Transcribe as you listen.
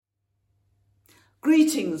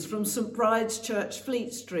Greetings from St Bride's Church,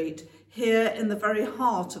 Fleet Street, here in the very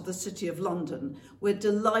heart of the City of London. We're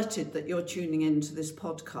delighted that you're tuning in to this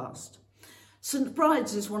podcast. St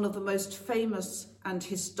Bride's is one of the most famous and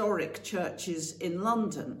historic churches in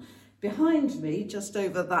London. Behind me, just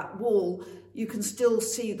over that wall, you can still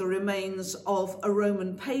see the remains of a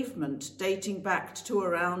Roman pavement dating back to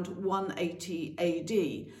around 180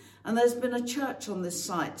 AD. And there's been a church on this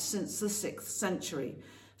site since the 6th century.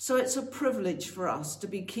 So it's a privilege for us to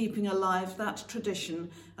be keeping alive that tradition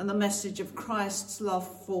and the message of Christ's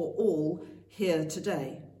love for all here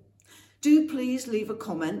today. Do please leave a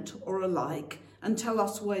comment or a like and tell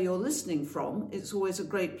us where you're listening from. It's always a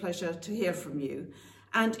great pleasure to hear from you.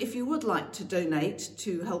 And if you would like to donate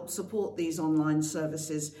to help support these online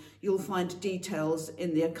services, you'll find details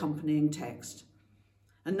in the accompanying text.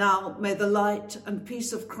 And now may the light and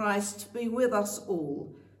peace of Christ be with us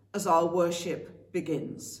all as our worship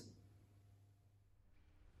begins.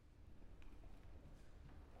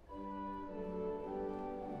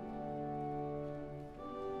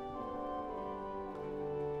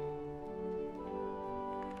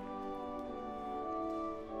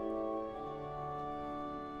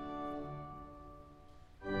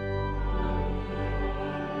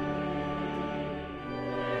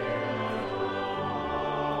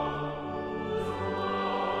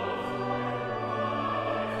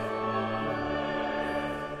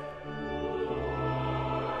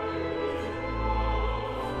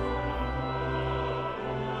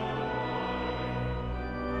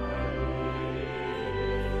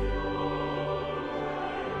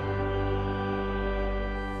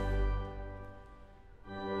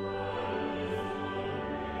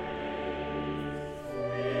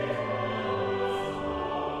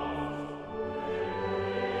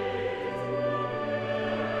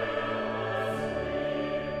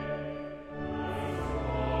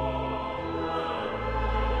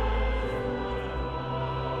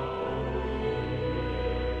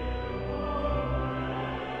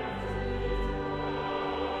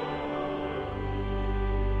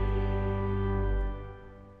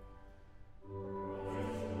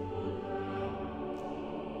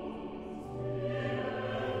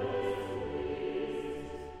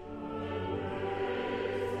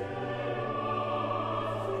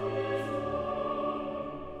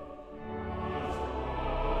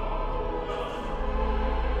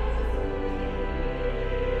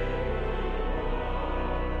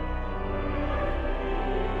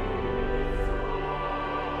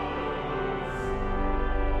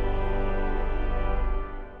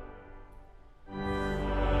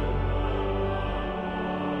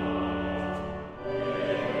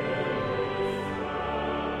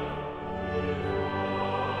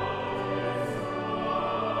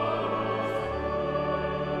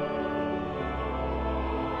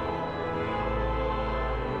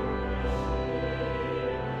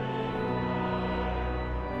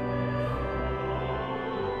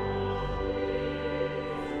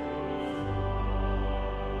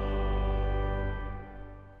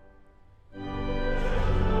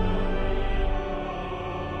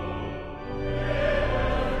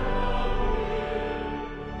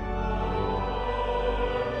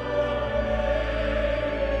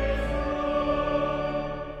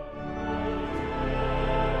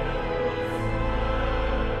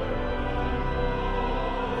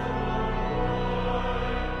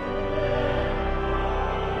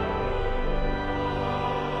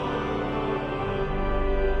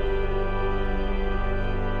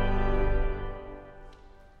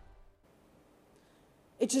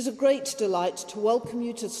 It is a great delight to welcome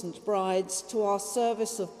you to St Bride's to our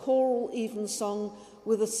service of choral evensong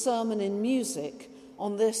with a sermon in music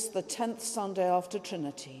on this, the 10th Sunday after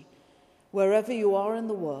Trinity. Wherever you are in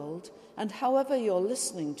the world and however you're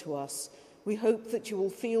listening to us, we hope that you will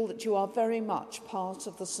feel that you are very much part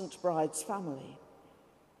of the St Bride's family.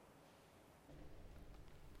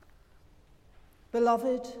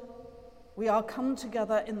 Beloved, we are come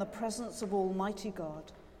together in the presence of Almighty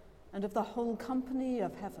God and of the whole company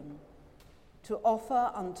of heaven, to offer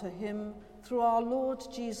unto him, through our Lord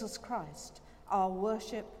Jesus Christ, our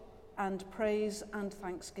worship and praise and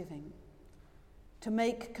thanksgiving, to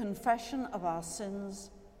make confession of our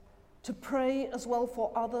sins, to pray as well for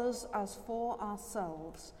others as for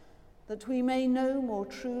ourselves, that we may know more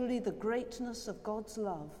truly the greatness of God's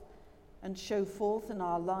love and show forth in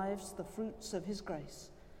our lives the fruits of his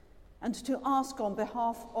grace, and to ask on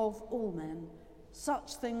behalf of all men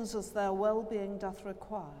such things as their well-being doth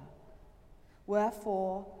require.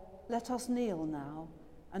 Wherefore, let us kneel now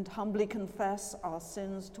and humbly confess our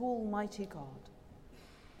sins to Almighty God.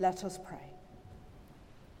 Let us pray.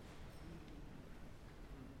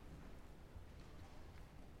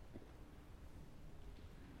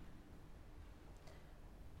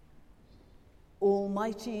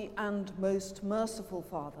 Almighty and most merciful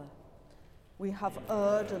Father, we have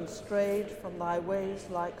erred and strayed from thy ways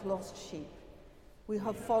like lost sheep. We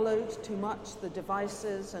have followed too much the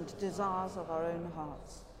devices and desires of our own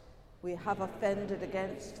hearts. We have offended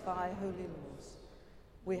against thy holy laws.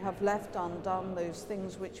 We have left undone those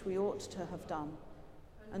things which we ought to have done,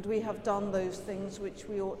 and we have done those things which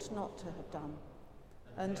we ought not to have done.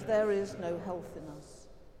 And there is no health in us.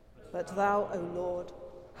 But thou, O Lord,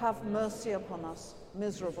 have mercy upon us,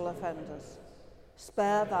 miserable offenders.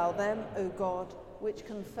 Spare thou them, O God, which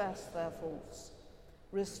confess their faults.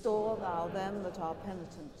 Restore thou them that are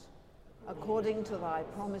penitent, according to thy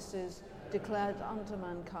promises declared unto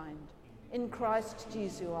mankind, in Christ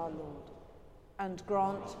Jesus our Lord. And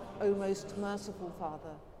grant, O most merciful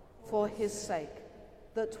Father, for his sake,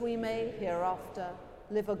 that we may hereafter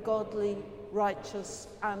live a godly, righteous,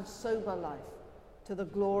 and sober life, to the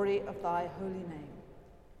glory of thy holy name.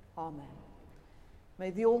 Amen. May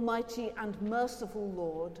the Almighty and merciful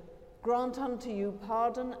Lord grant unto you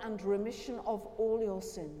pardon and remission of all your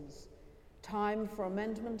sins, time for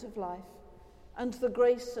amendment of life, and the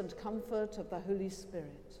grace and comfort of the Holy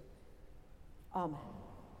Spirit. Amen.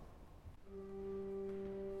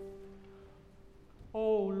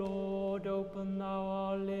 O Lord, open thou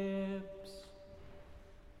our lips.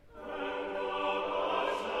 And our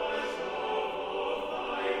mouth shall show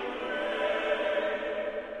thy praise.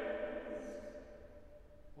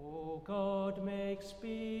 O God, make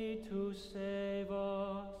speed to save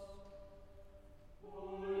us. O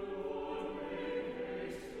Lord, make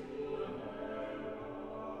haste to help us.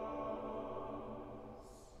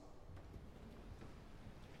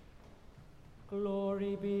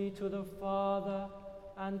 Glory be to the Father,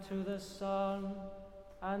 and to the Son,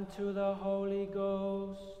 and to the Holy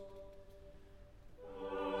Ghost.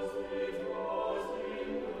 As it was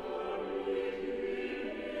in the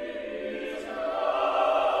beginning, is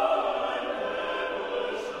now, and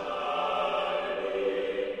ever shall be,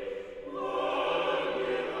 world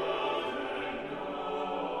without end.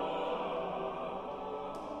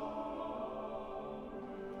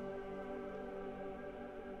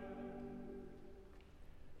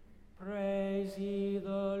 Praise ye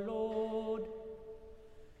the Lord.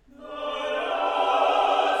 The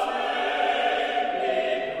Lord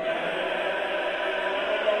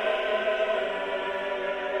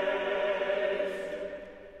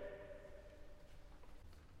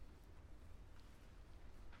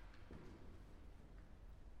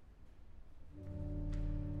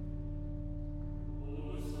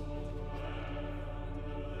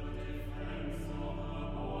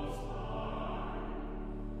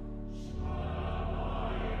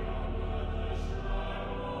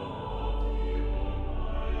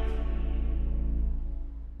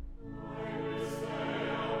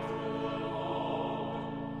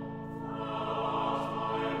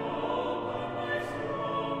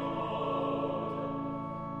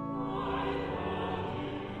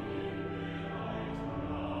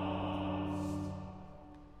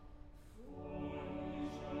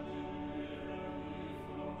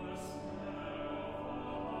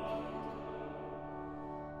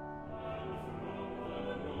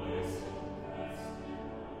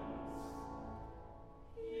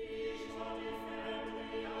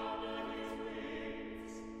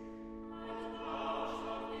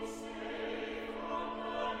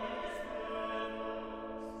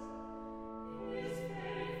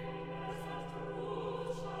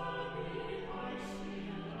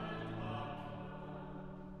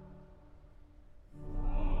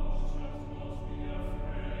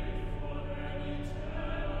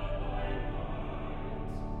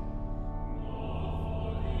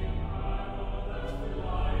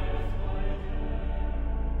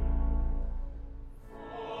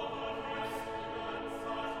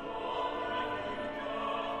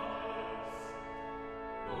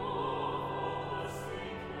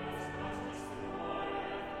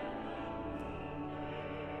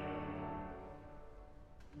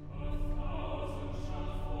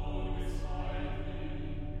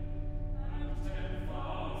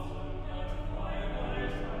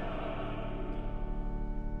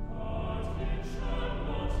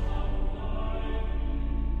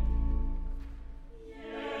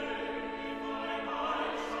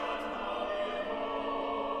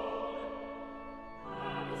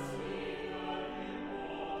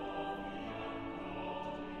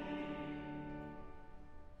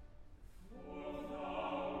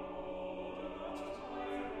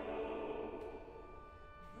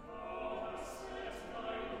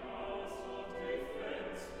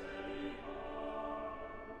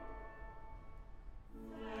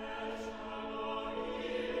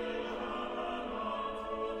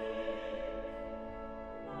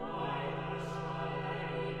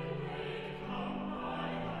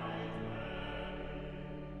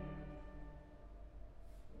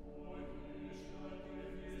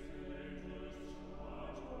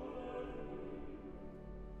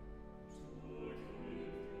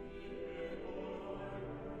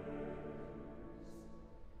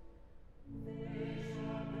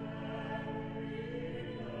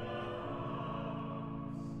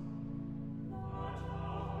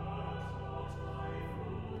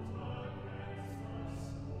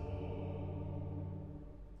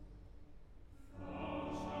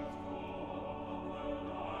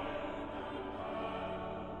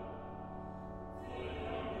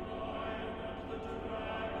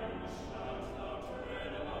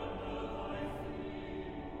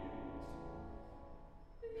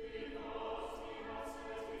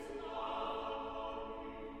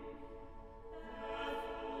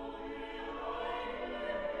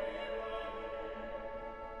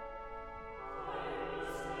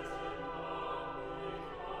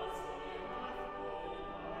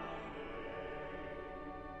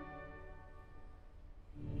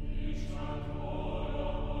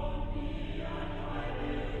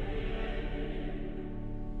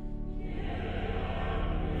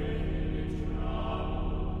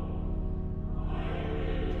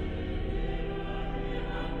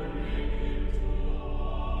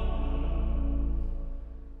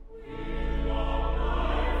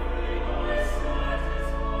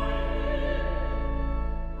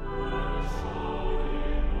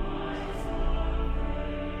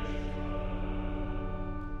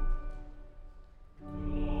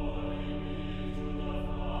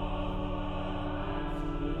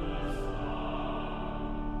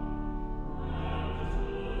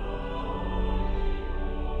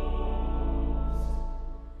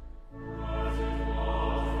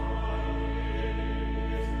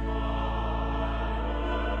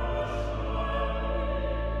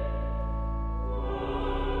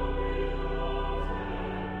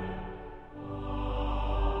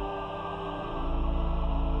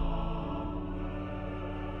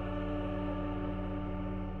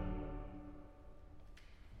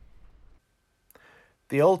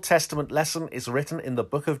The Old Testament lesson is written in the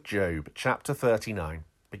book of Job, chapter 39,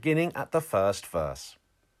 beginning at the first verse.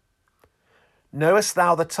 Knowest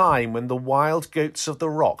thou the time when the wild goats of the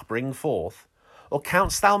rock bring forth? Or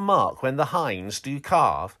canst thou mark when the hinds do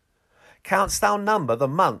calve? Canst thou number the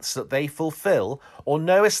months that they fulfil? Or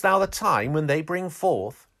knowest thou the time when they bring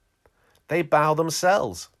forth? They bow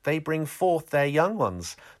themselves, they bring forth their young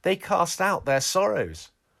ones, they cast out their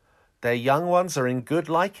sorrows. Their young ones are in good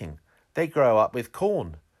liking. They grow up with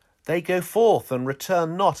corn. They go forth and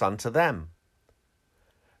return not unto them.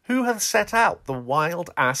 Who hath set out the wild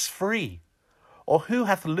ass free? Or who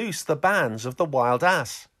hath loosed the bands of the wild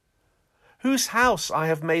ass? Whose house I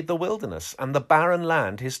have made the wilderness, and the barren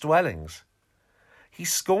land his dwellings. He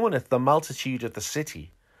scorneth the multitude of the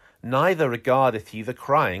city, neither regardeth he the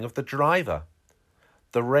crying of the driver.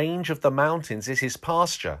 The range of the mountains is his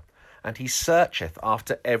pasture, and he searcheth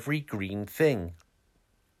after every green thing.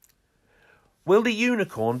 Will the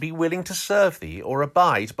unicorn be willing to serve thee, or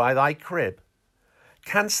abide by thy crib?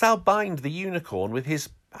 Canst thou bind the unicorn with his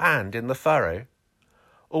hand in the furrow?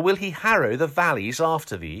 Or will he harrow the valleys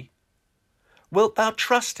after thee? Wilt thou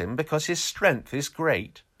trust him because his strength is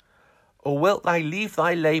great? Or wilt thou leave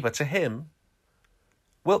thy labour to him?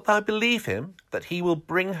 Wilt thou believe him that he will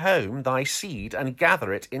bring home thy seed and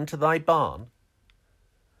gather it into thy barn?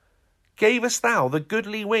 Gavest thou the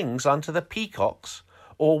goodly wings unto the peacocks,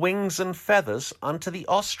 or wings and feathers unto the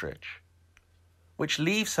ostrich, which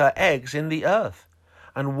leaves her eggs in the earth,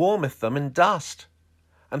 and warmeth them in dust,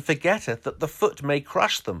 and forgetteth that the foot may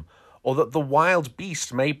crush them, or that the wild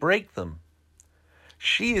beast may break them?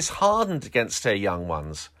 She is hardened against her young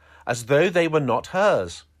ones, as though they were not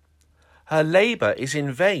hers. Her labour is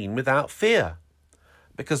in vain without fear,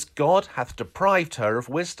 because God hath deprived her of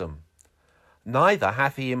wisdom, neither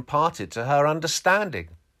hath he imparted to her understanding.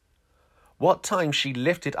 What time she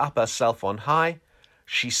lifted up herself on high,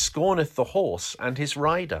 she scorneth the horse and his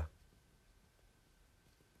rider.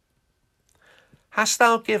 Hast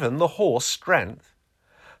thou given the horse strength?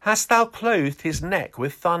 Hast thou clothed his neck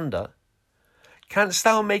with thunder? Canst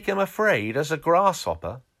thou make him afraid as a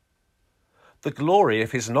grasshopper? The glory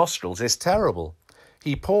of his nostrils is terrible.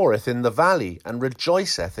 He poureth in the valley, and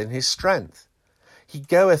rejoiceth in his strength. He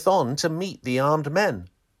goeth on to meet the armed men.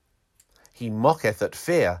 He mocketh at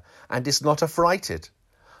fear, and is not affrighted,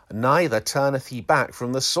 neither turneth he back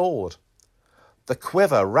from the sword. The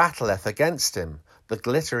quiver rattleth against him, the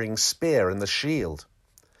glittering spear and the shield.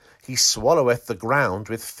 He swalloweth the ground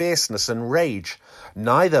with fierceness and rage,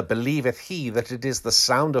 neither believeth he that it is the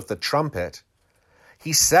sound of the trumpet.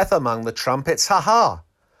 He saith among the trumpets, Ha ha!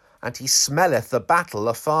 And he smelleth the battle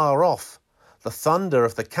afar off, the thunder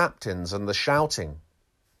of the captains and the shouting.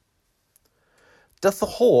 Doth the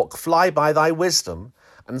hawk fly by thy wisdom,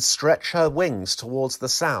 and stretch her wings towards the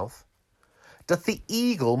south? Doth the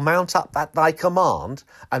eagle mount up at thy command,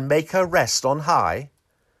 and make her rest on high?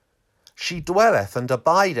 She dwelleth and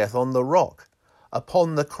abideth on the rock,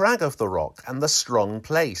 upon the crag of the rock and the strong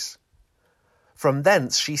place. From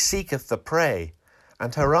thence she seeketh the prey,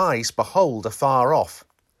 and her eyes behold afar off.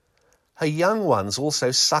 Her young ones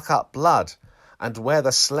also suck up blood, and where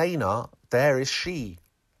the slain are, there is she.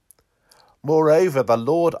 Moreover, the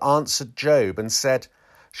Lord answered Job and said,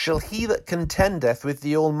 Shall he that contendeth with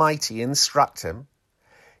the Almighty instruct him?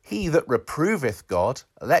 He that reproveth God,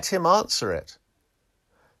 let him answer it.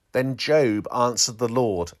 Then Job answered the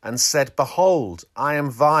Lord and said, Behold, I am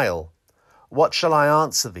vile. What shall I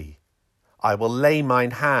answer thee? I will lay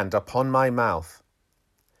mine hand upon my mouth.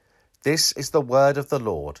 This is the word of the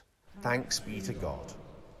Lord. Thanks be to God.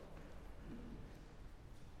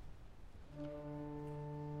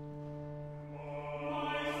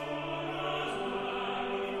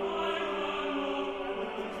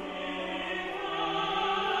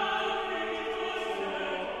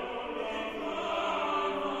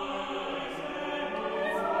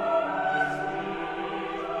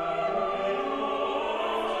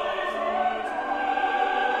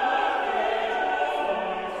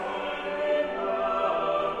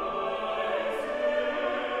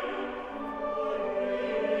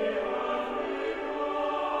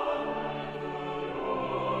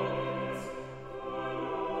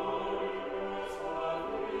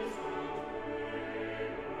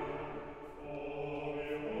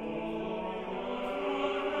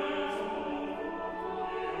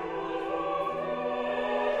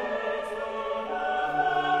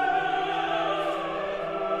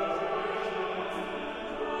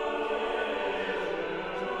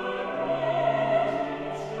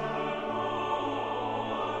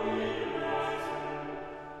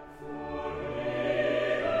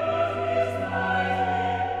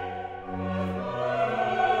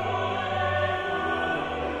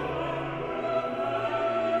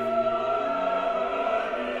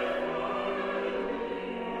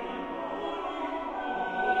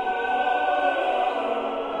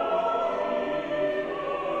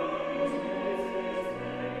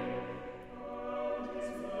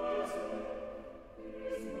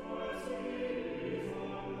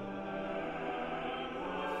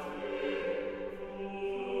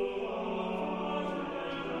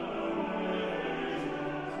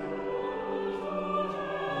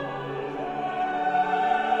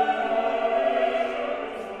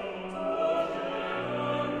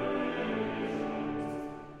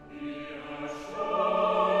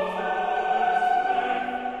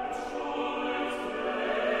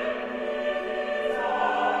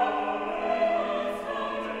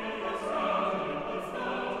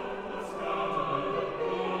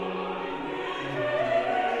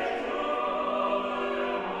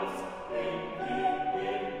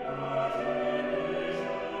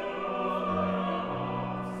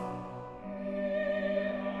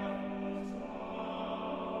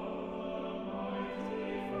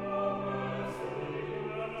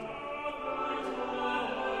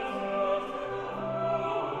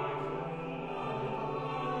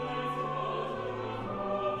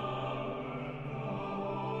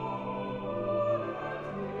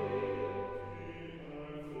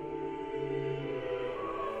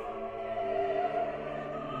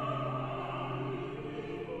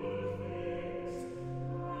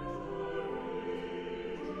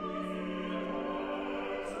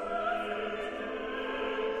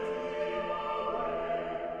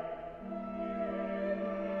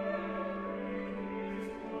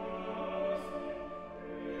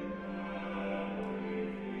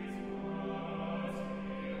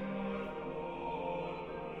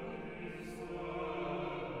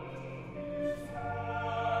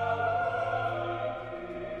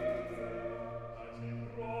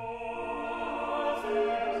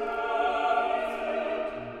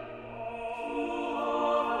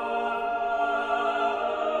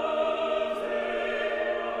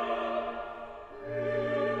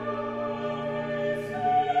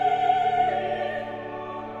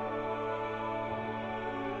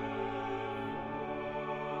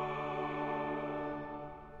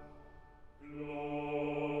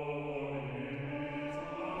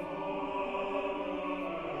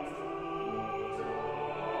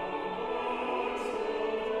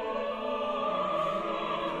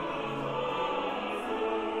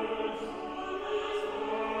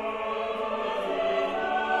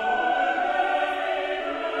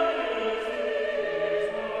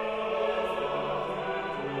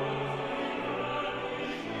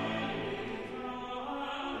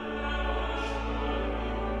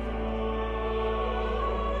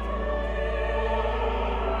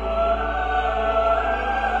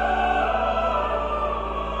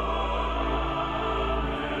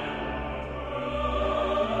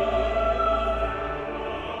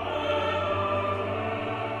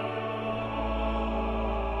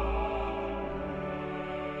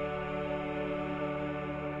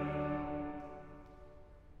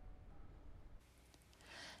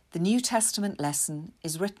 The New Testament lesson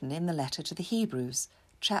is written in the letter to the Hebrews,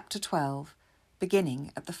 chapter 12,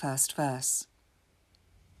 beginning at the first verse.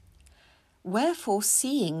 Wherefore,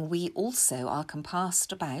 seeing we also are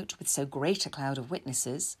compassed about with so great a cloud of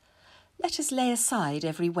witnesses, let us lay aside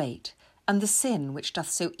every weight, and the sin which doth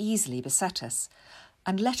so easily beset us,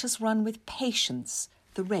 and let us run with patience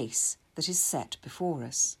the race that is set before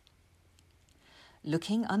us.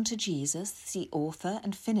 Looking unto Jesus, the author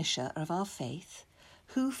and finisher of our faith,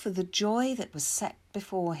 who for the joy that was set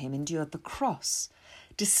before him endured the cross,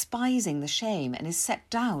 despising the shame, and is set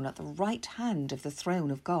down at the right hand of the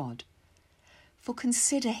throne of God. For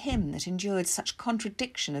consider him that endured such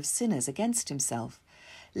contradiction of sinners against himself,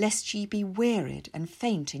 lest ye be wearied and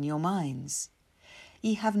faint in your minds.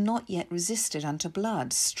 Ye have not yet resisted unto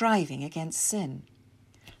blood, striving against sin.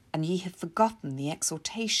 And ye have forgotten the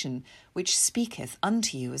exhortation which speaketh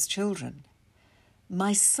unto you as children.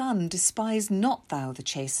 My son, despise not thou the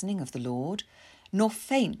chastening of the Lord, nor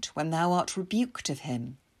faint when thou art rebuked of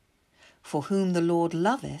him. For whom the Lord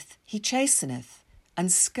loveth, he chasteneth, and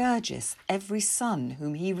scourgeth every son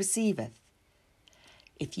whom he receiveth.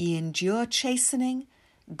 If ye endure chastening,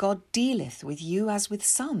 God dealeth with you as with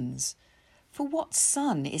sons. For what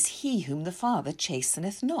son is he whom the Father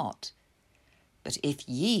chasteneth not? But if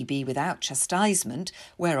ye be without chastisement,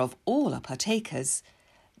 whereof all are partakers,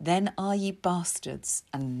 then are ye bastards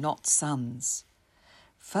and not sons.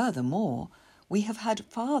 Furthermore, we have had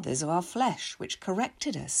fathers of our flesh which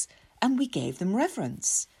corrected us, and we gave them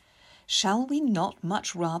reverence. Shall we not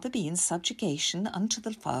much rather be in subjugation unto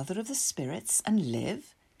the Father of the spirits and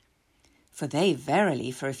live? For they verily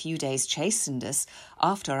for a few days chastened us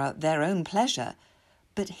after their own pleasure,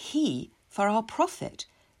 but he for our profit,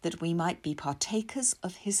 that we might be partakers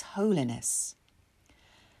of his holiness.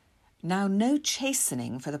 Now no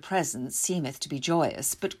chastening for the present seemeth to be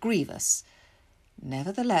joyous, but grievous.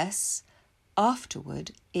 Nevertheless,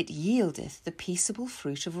 afterward it yieldeth the peaceable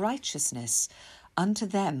fruit of righteousness unto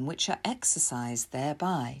them which are exercised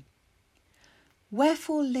thereby.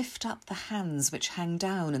 Wherefore lift up the hands which hang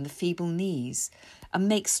down and the feeble knees, and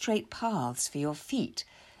make straight paths for your feet,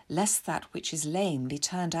 lest that which is lame be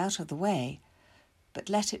turned out of the way, but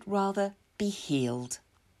let it rather be healed.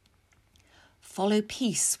 Follow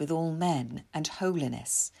peace with all men and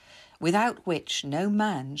holiness, without which no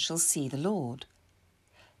man shall see the Lord.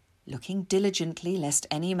 Looking diligently lest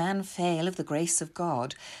any man fail of the grace of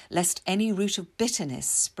God, lest any root of bitterness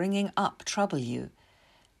springing up trouble you,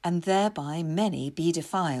 and thereby many be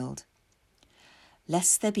defiled.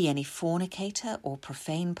 Lest there be any fornicator or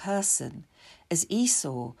profane person, as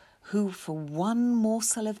Esau, who for one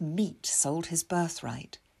morsel of meat sold his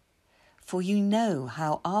birthright. For you know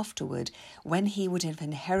how afterward, when he would have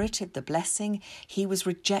inherited the blessing, he was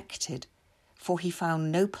rejected, for he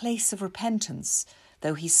found no place of repentance,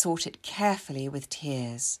 though he sought it carefully with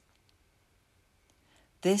tears.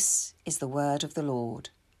 This is the word of the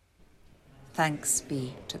Lord. Thanks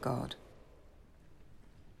be to God.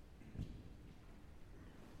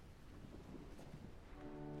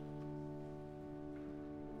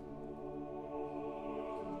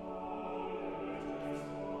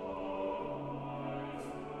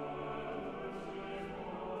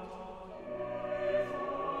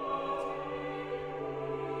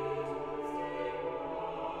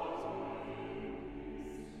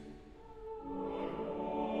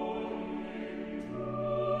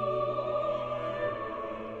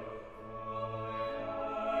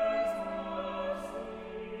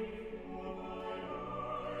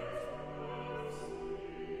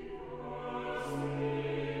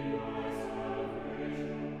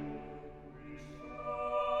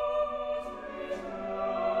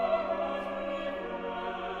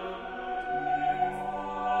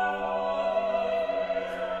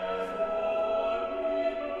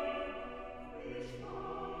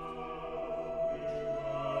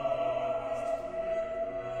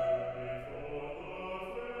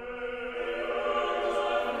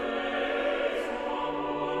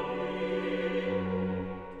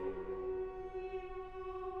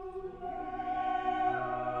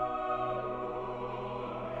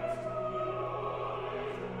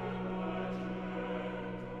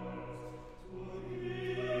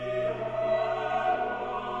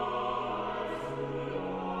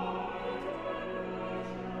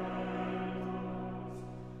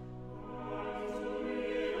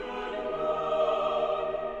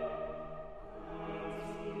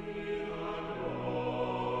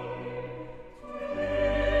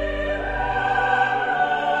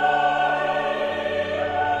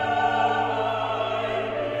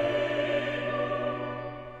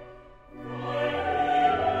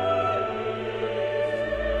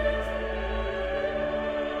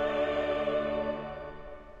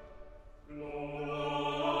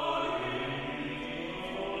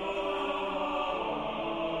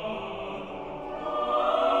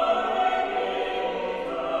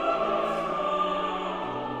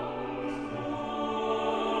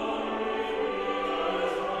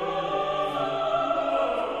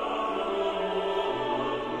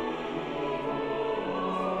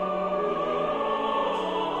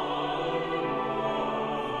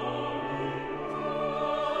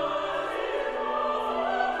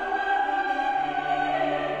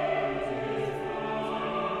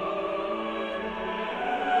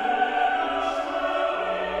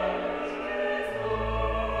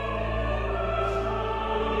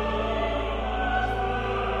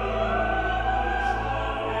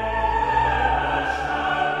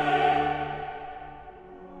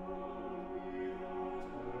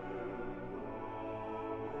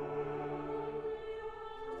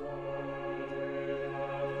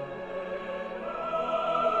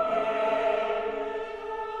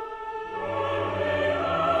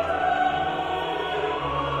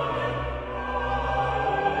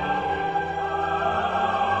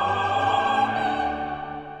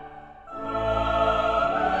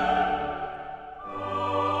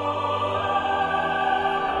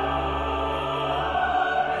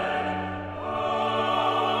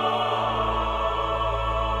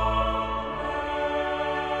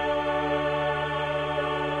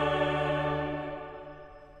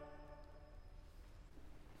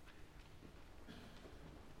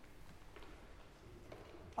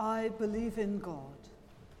 I believe in God,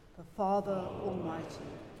 the Father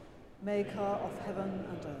Almighty, maker of heaven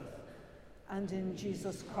and earth, and in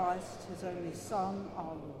Jesus Christ, his only Son,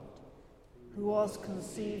 our Lord, who was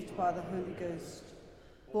conceived by the Holy Ghost,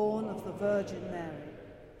 born of the Virgin Mary,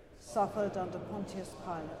 suffered under Pontius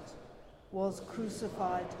Pilate, was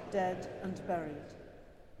crucified, dead, and buried.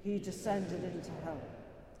 He descended into hell.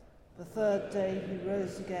 The third day he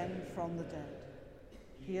rose again from the dead.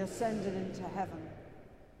 He ascended into heaven,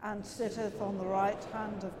 and sitteth on the right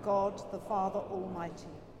hand of God the Father Almighty.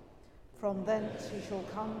 From thence he shall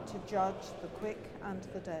come to judge the quick and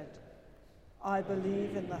the dead. I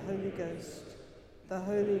believe in the Holy Ghost, the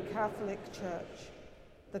Holy Catholic Church,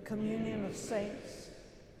 the communion of saints,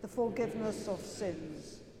 the forgiveness of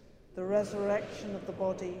sins, the resurrection of the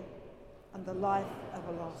body, and the life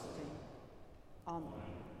everlasting. Amen.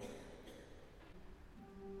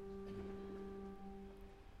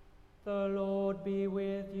 The Lord be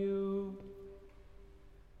with you.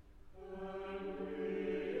 And with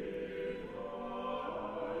thy spirit.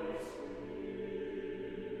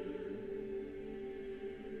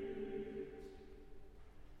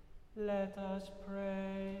 Let us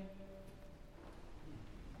pray.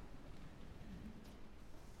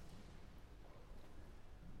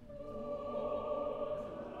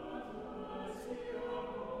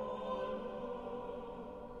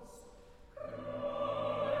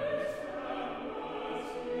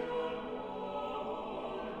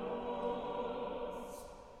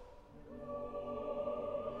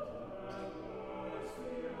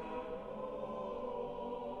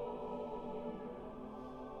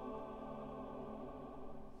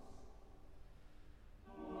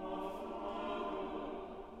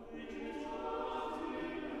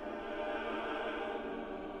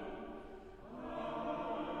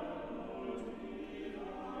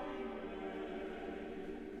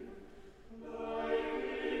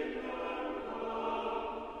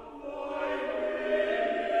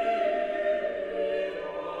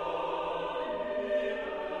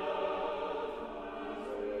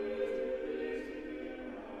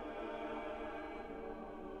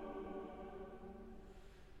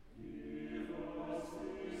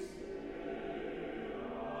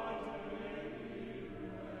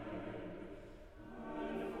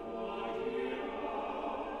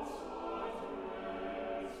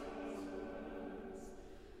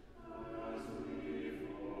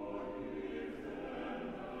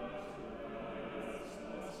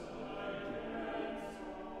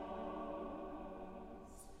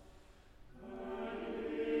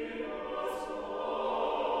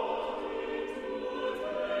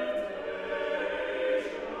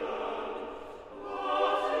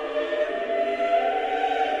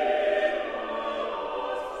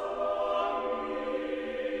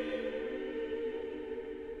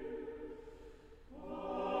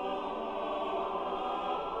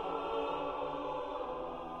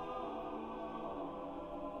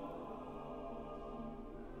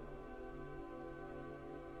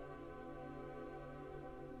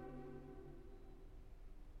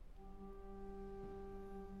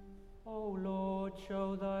 O Lord,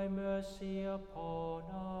 show thy mercy upon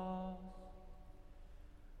us.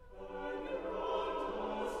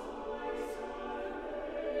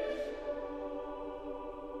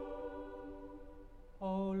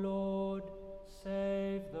 O Lord,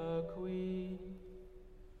 save the Queen.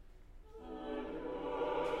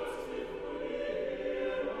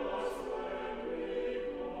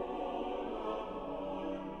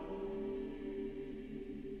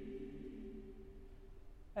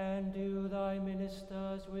 Endue thy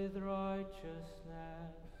ministers with righteousness.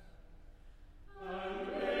 And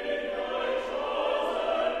make thy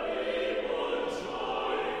chosen people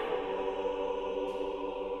joyful.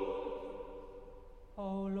 O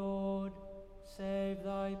Lord, save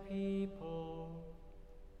thy people.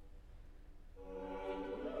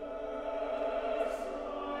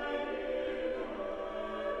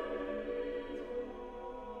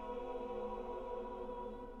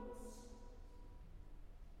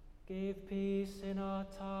 Give peace in our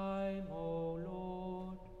time, O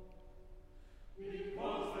Lord.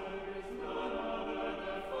 Because there is none other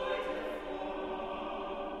that fighteth for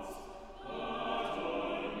us, but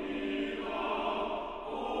only thou,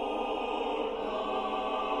 O God.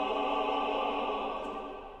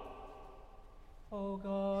 O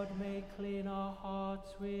God, make clean our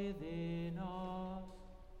hearts within us.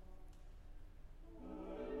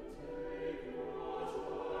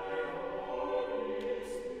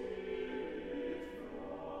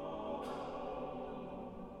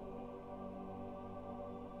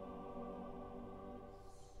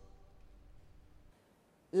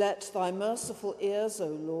 Let thy merciful ears, O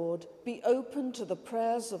Lord, be open to the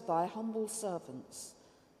prayers of thy humble servants,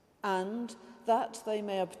 and that they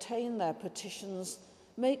may obtain their petitions,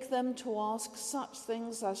 make them to ask such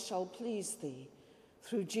things as shall please thee,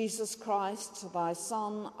 through Jesus Christ, thy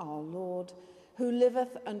Son, our Lord, who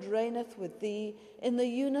liveth and reigneth with thee in the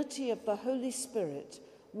unity of the Holy Spirit,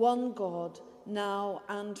 one God, now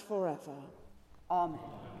and forever. Amen.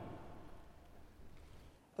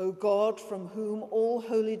 O God, from whom all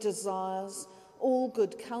holy desires, all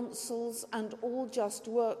good counsels, and all just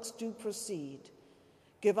works do proceed,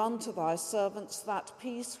 give unto thy servants that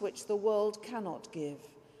peace which the world cannot give,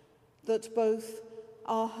 that both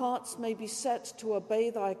our hearts may be set to obey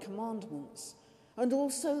thy commandments, and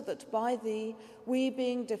also that by thee we,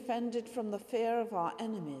 being defended from the fear of our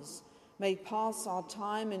enemies, may pass our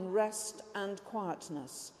time in rest and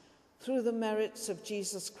quietness, through the merits of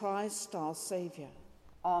Jesus Christ, our Saviour.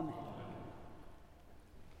 Amen.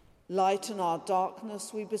 Lighten our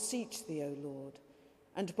darkness, we beseech thee, O Lord,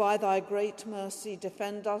 and by thy great mercy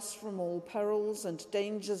defend us from all perils and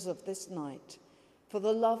dangers of this night, for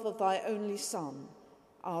the love of thy only Son,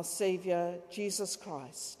 our Saviour, Jesus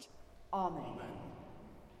Christ. Amen. Amen.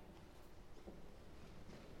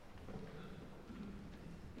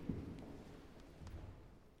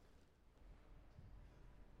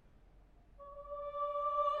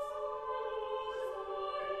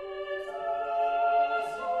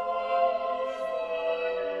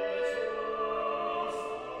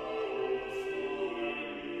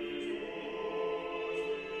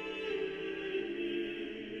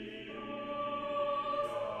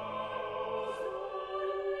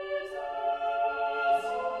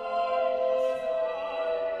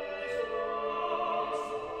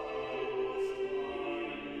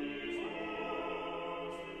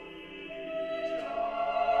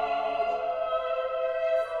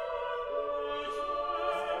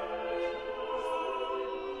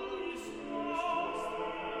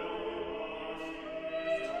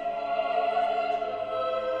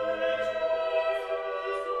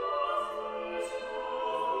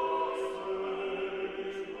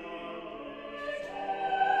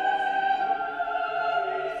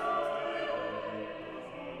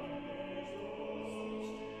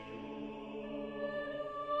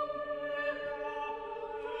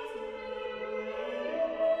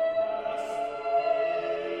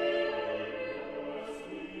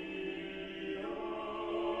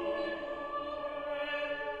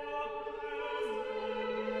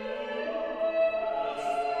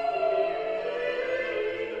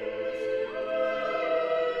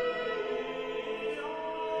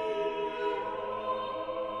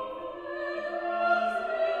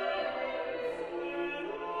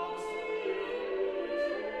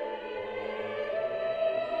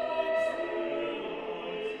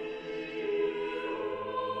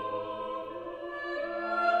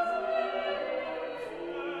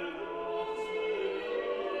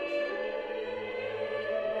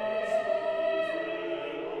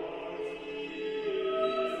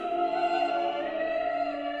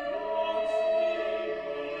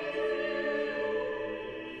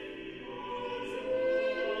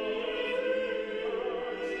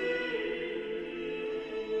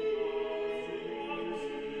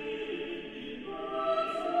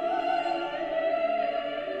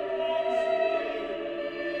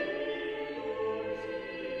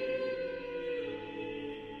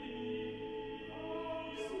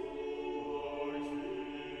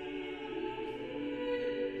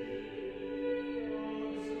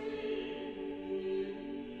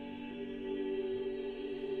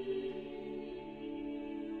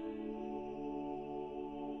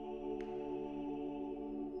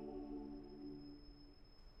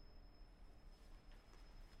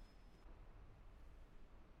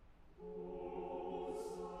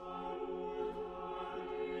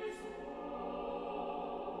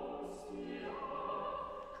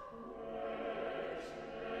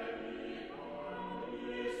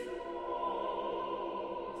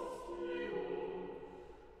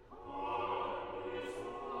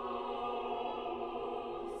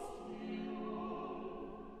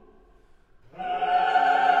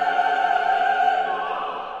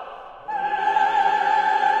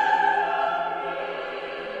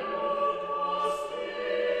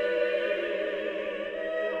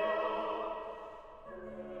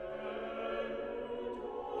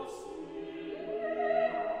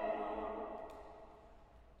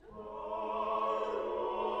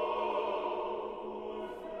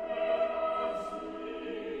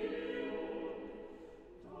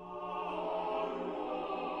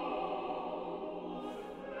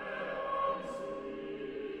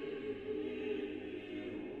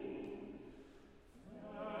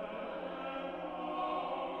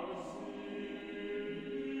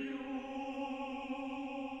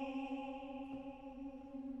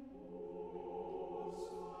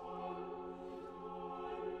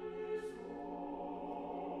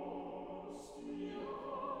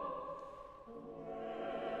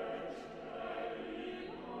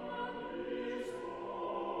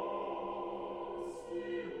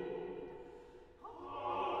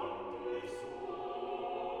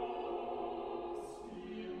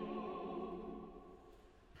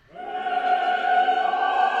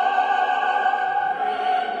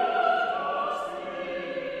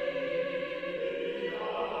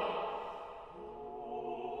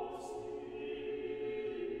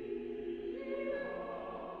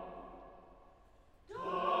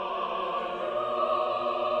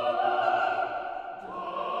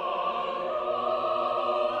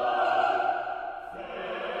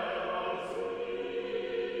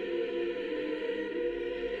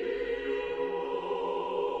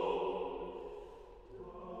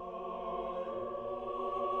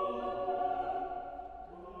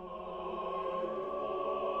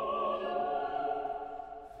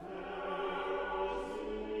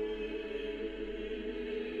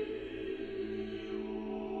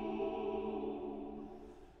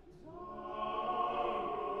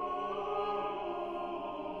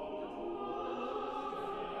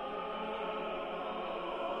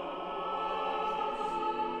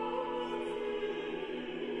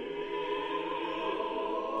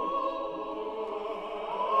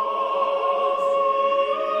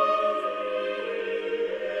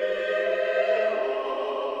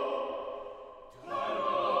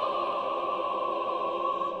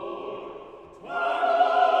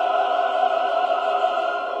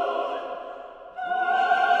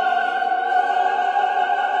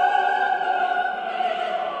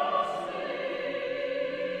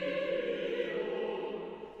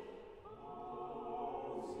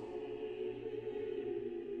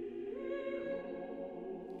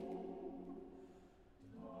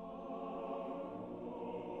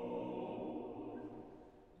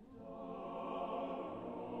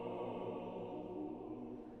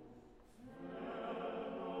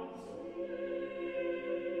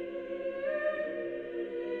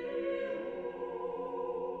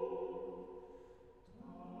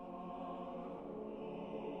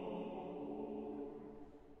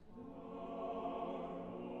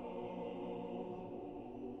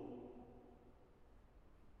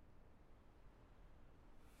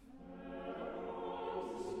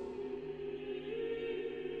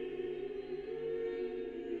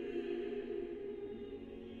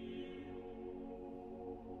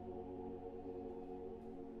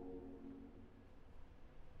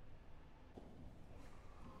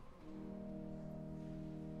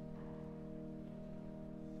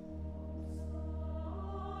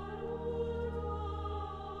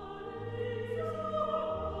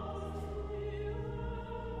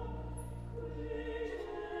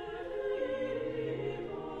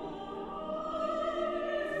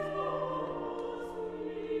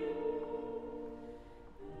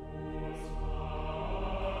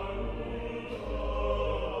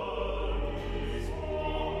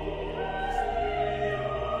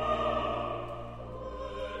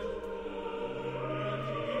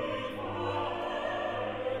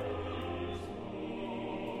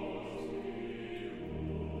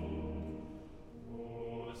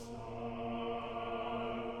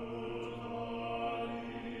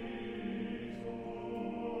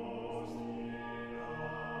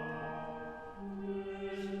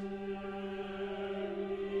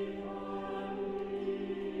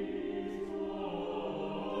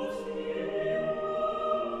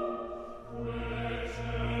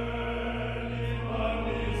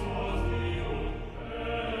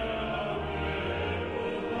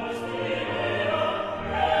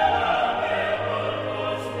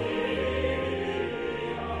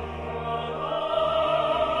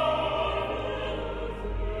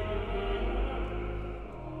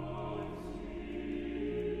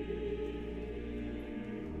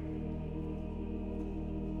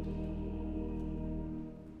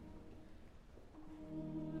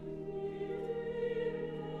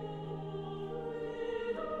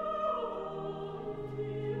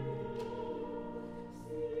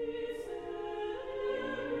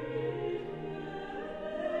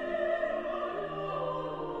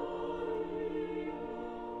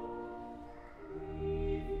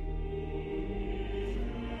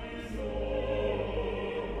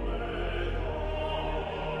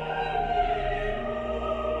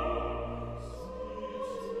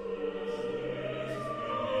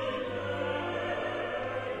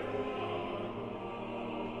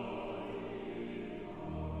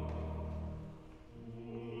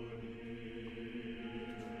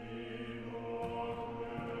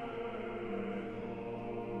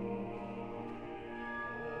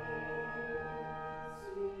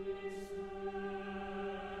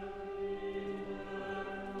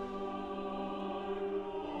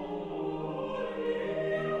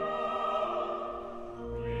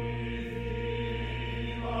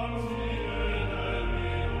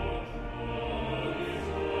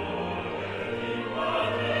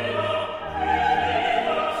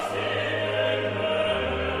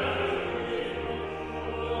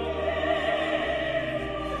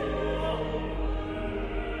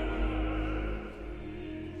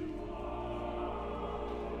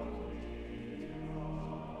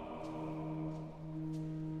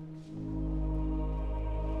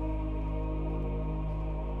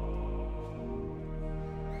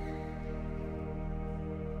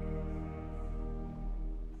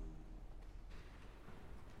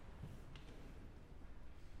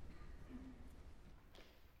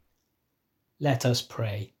 Let us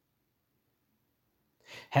pray.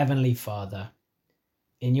 Heavenly Father,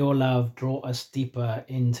 in your love, draw us deeper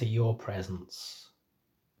into your presence.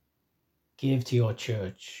 Give to your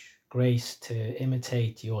church grace to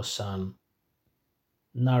imitate your Son.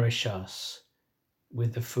 Nourish us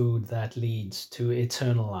with the food that leads to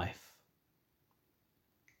eternal life.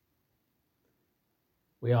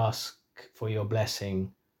 We ask for your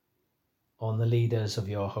blessing on the leaders of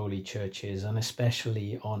your holy churches, and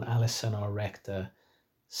especially on Alison, our rector,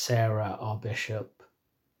 Sarah, our bishop,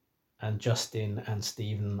 and Justin and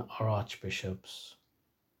Stephen, our archbishops.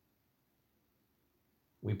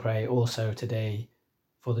 We pray also today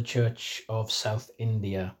for the Church of South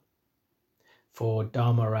India, for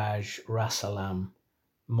Dharmaraj Rasalam,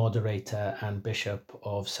 moderator and bishop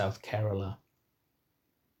of South Kerala.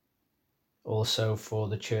 Also for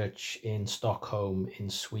the church in Stockholm in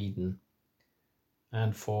Sweden,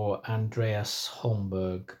 and for Andreas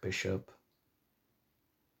Holmberg, bishop.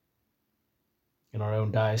 In our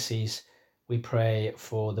own diocese, we pray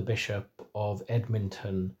for the Bishop of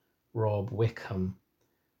Edmonton, Rob Wickham,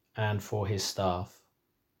 and for his staff.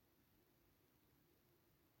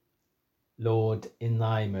 Lord, in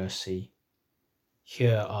thy mercy,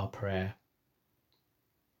 hear our prayer.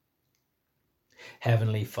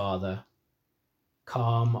 Heavenly Father,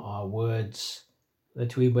 calm our words,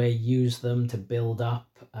 that we may use them to build up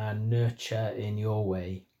and nurture in your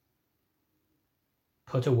way.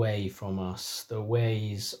 Put away from us the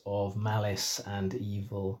ways of malice and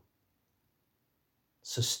evil.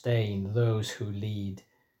 Sustain those who lead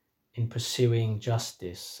in pursuing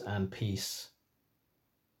justice and peace.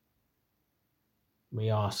 We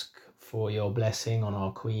ask for your blessing on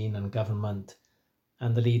our Queen and government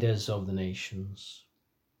and the leaders of the nations.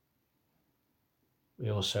 We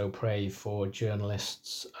also pray for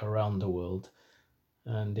journalists around the world,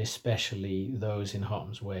 and especially those in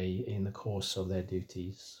harm's way in the course of their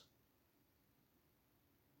duties.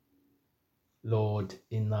 Lord,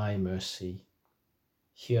 in thy mercy,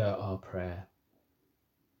 hear our prayer.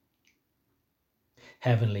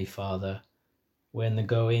 Heavenly Father, when the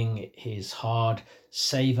going is hard,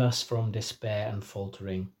 save us from despair and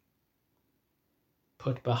faltering.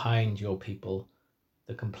 Put behind your people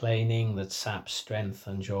the complaining that saps strength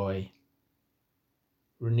and joy.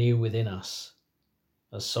 Renew within us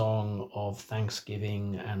a song of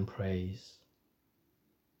thanksgiving and praise.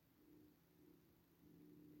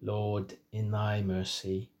 Lord, in thy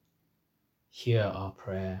mercy, hear our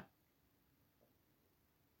prayer.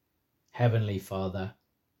 Heavenly Father,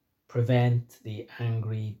 prevent the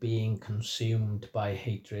angry being consumed by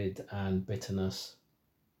hatred and bitterness.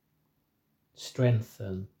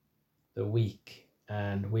 Strengthen the weak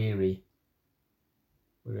and weary.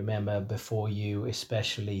 We remember before you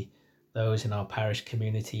especially those in our parish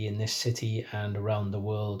community in this city and around the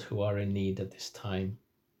world who are in need at this time.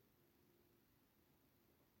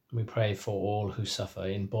 We pray for all who suffer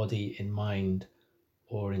in body, in mind,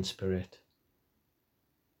 or in spirit.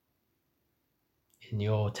 In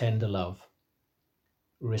your tender love,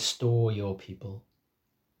 restore your people.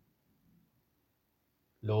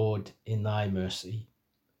 Lord, in thy mercy,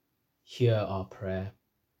 hear our prayer.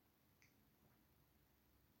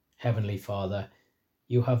 Heavenly Father,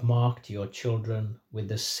 you have marked your children with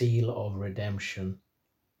the seal of redemption.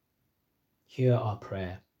 Hear our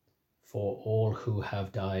prayer for all who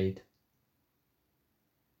have died.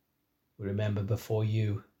 We remember before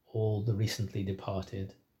you all the recently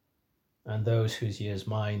departed, and those whose year's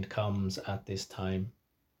mind comes at this time.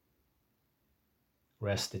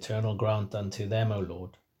 Rest eternal grant unto them, O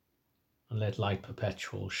Lord, and let light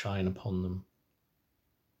perpetual shine upon them.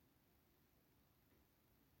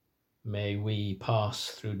 May we pass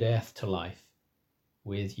through death to life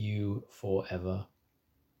with you forever.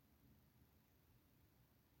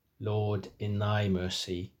 Lord, in thy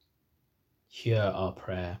mercy, hear our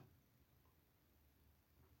prayer.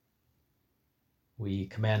 We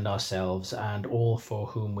commend ourselves and all for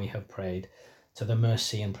whom we have prayed to the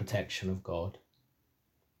mercy and protection of God.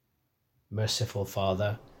 Merciful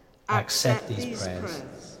Father, accept these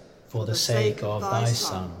prayers for the sake of thy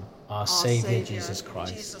Son, our Saviour Jesus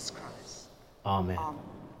Christ. Amen.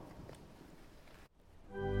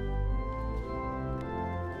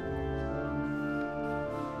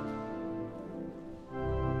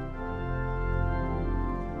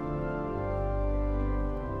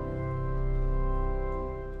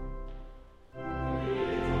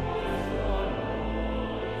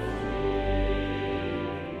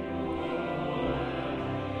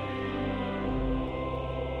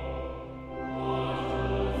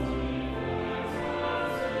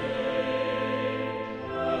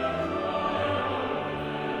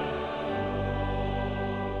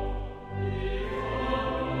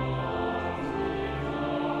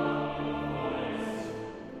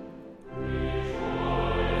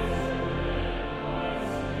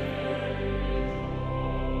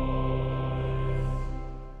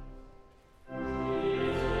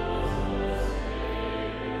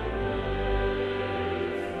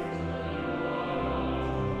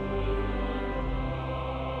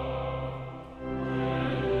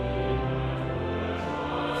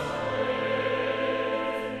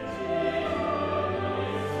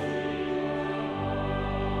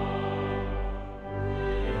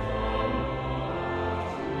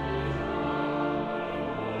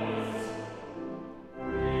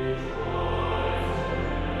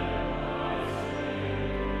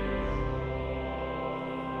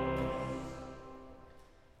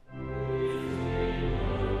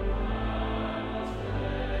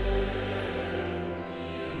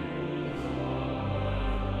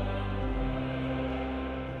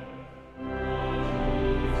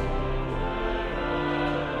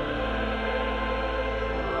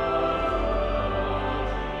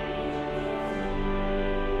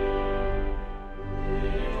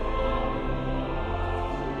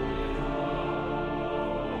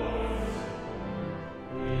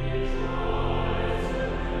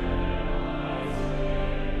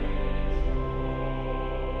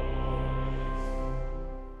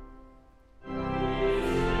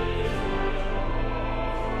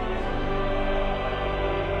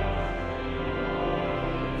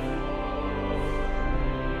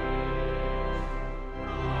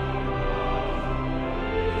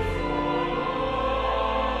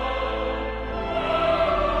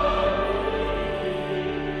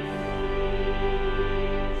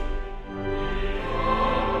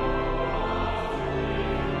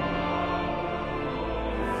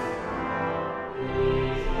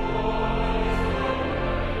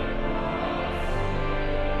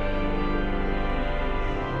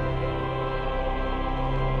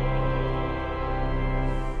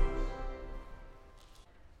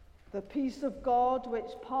 The peace of God,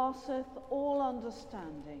 which passeth all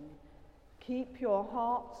understanding, keep your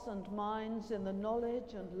hearts and minds in the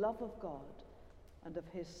knowledge and love of God and of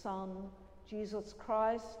his Son, Jesus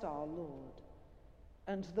Christ our Lord.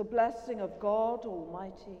 And the blessing of God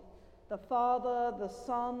Almighty, the Father, the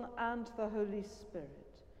Son, and the Holy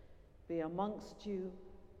Spirit be amongst you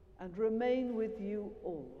and remain with you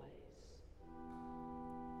always.